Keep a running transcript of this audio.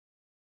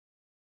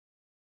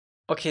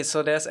Okay,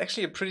 so there's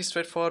actually a pretty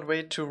straightforward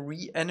way to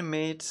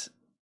reanimate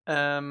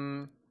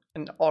an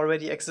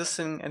already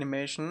existing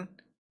animation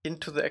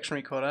into the action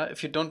recorder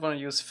if you don't want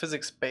to use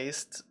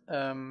physics-based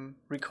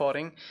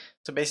recording.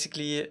 So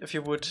basically, if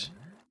you would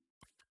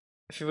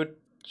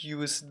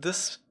use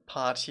this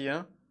part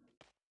here,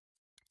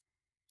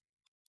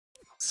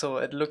 so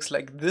it looks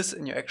like this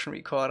in your action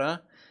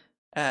recorder.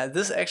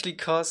 This actually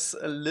costs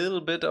a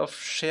little bit of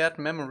shared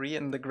memory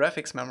in the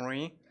graphics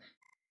memory.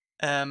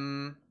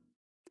 And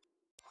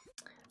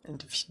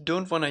if you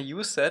don't want to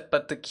use that,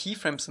 but the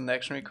keyframes in the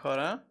action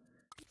recorder,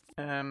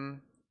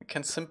 you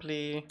can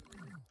simply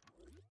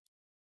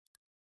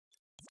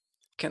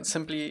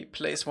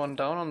place one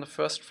down on the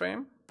first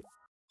frame,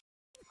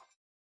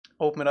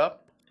 open it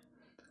up,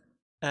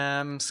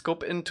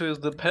 scope into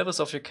the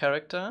pelvis of your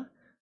character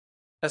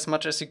as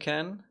much as you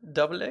can,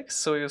 double X,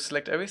 so you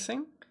select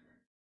everything,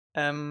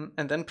 and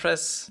then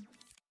press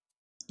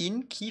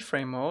in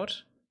keyframe mode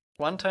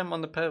one time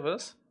on the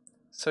pelvis,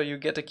 so you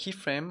get a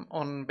keyframe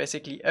on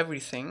basically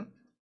everything.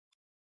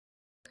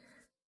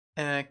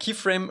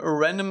 Keyframe a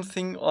random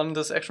thing on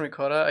this action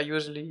recorder. I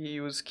usually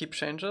use keep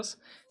changes,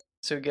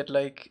 so you get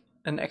like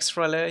an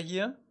extra layer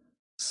here,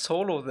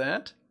 solo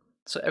that,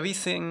 so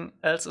everything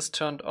else is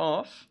turned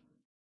off.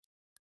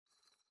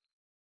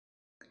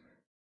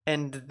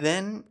 And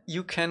then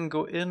you can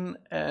go in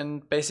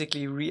and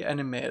basically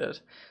reanimate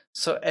it.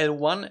 So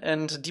L1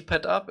 and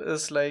D-pad up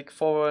is like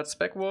forwards,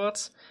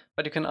 backwards,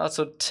 but you can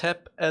also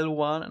tap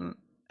L1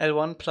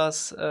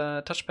 plus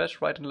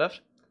touchpad right and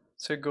left.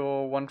 So you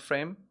go one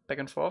frame back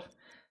and forth.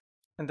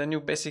 And then you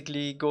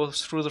basically go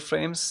through the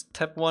frames,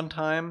 tap one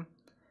time,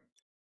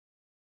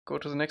 go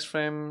to the next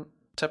frame,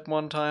 tap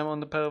one time on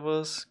the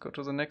pelvis, go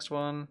to the next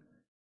one,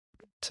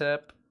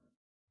 tap,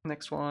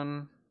 next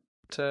one,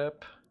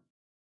 tap,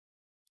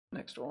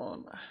 next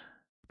one.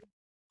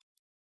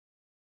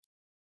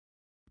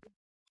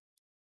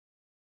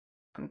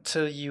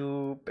 Until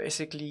you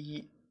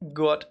basically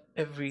got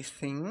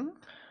everything.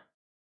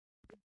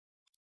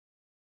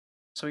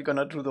 So we're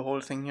gonna do the whole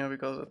thing here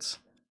because it's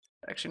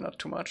actually not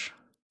too much.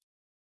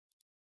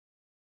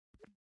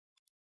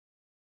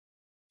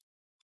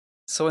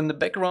 So in the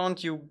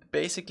background you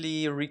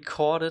basically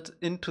record it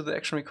into the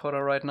action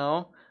recorder right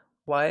now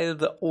while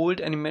the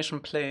old animation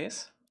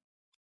plays.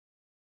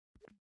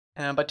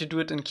 But you do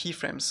it in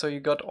keyframes, so you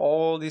got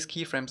all these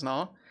keyframes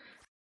now.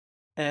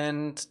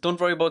 And don't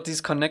worry about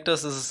these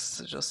connectors, this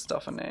is just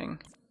stuff annoying.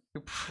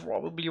 You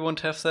probably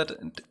won't have that,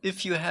 and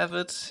if you have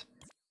it,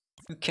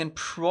 you can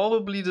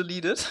probably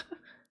delete it.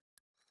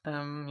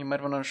 You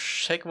might want to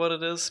check what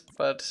it is,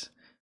 but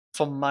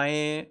for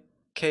my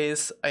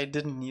case, I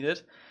didn't need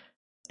it.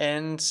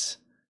 And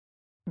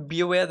be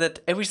aware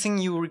that everything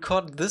you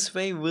record this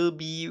way will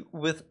be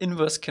with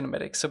inverse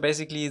kinematics. So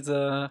basically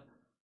the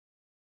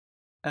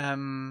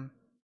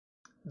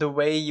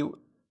way you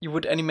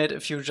would animate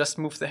if you just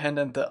move the hand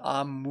and the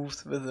arm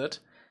moves with it.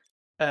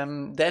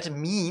 That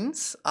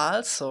means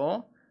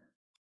also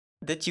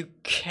that you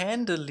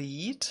can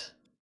delete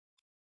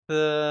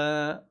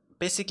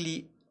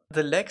basically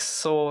the legs,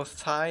 so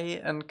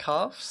thigh and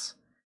calves,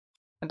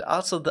 and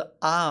also the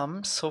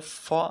arms, so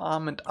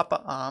forearm and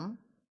upper arm.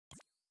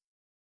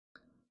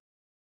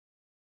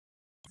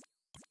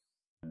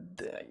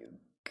 There you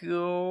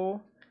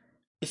go.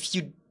 If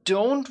you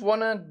don't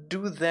wanna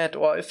do that,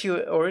 or if your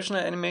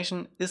original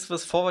animation is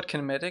with forward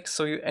kinematics,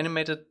 so you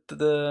animated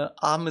the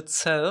arm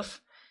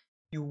itself,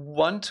 you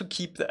want to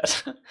keep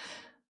that.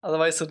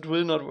 Otherwise it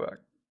will not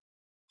work.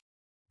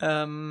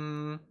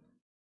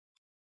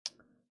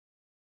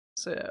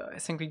 So yeah, I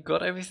think we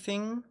got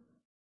everything.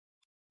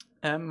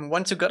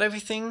 Once you got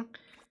everything,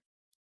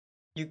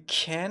 you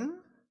can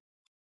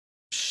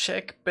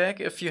check back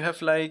if you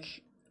have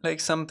like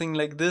something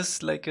like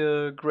this, like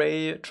a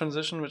gray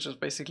transition, which is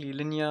basically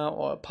linear,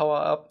 or a power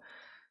up.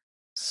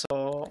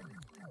 So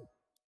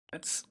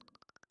let's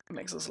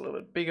make this a little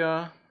bit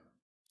bigger.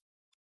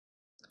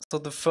 So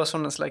the first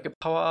one is like a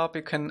power up.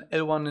 You can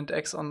L1 and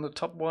X on the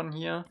top one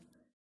here,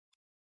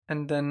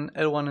 and then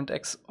L1 and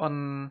X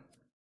on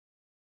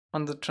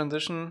the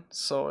transition.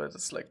 So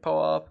it's like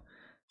power up.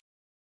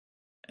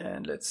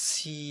 And let's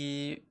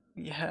see,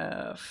 we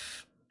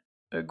have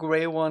a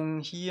gray one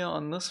here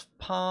on this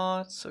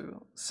part,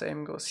 so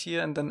same goes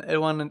here, and then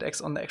L1 and X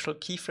on the actual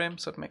keyframe,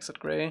 so it makes it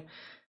gray.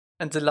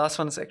 And the last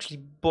one is actually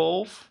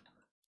both.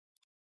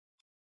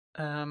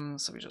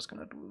 So we're just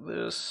gonna do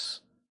this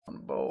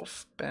on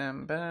both,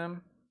 bam,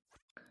 bam.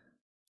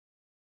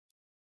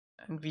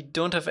 And we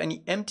don't have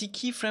any empty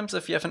keyframes.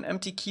 If you have an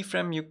empty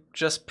keyframe, you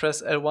just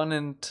press L1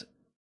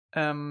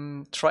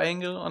 and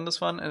triangle on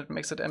this one, and it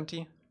makes it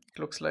empty.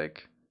 It looks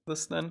like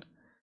this then.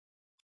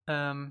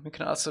 You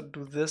can also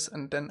do this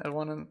and then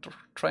L1 and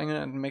triangle,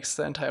 and it makes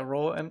the entire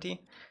row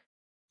empty.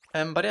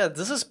 But yeah,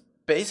 this is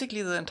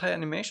basically the entire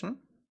animation.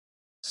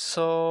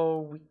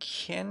 So we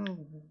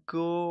can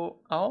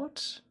go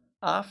out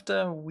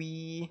after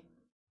we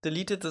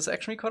deleted this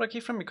action recorder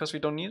keyframe because we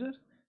don't need it.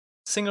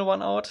 Single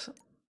one out,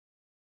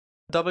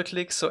 double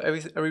click, so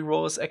every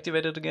row is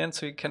activated again,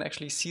 so you can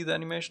actually see the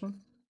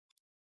animation.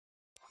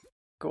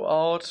 go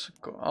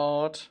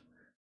out,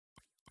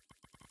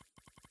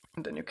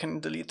 and then you can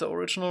delete the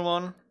original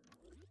one,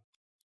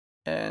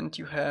 and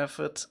you have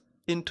it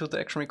into the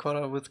action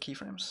recorder with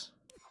keyframes.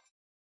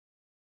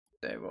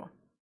 There you go.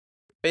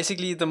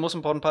 Basically, the most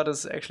important part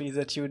is actually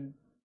that you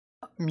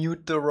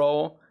mute the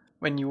row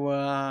when you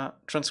are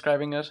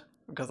transcribing it,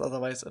 because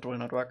otherwise it will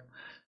not work.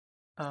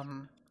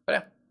 But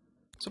yeah,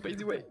 super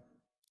easy way.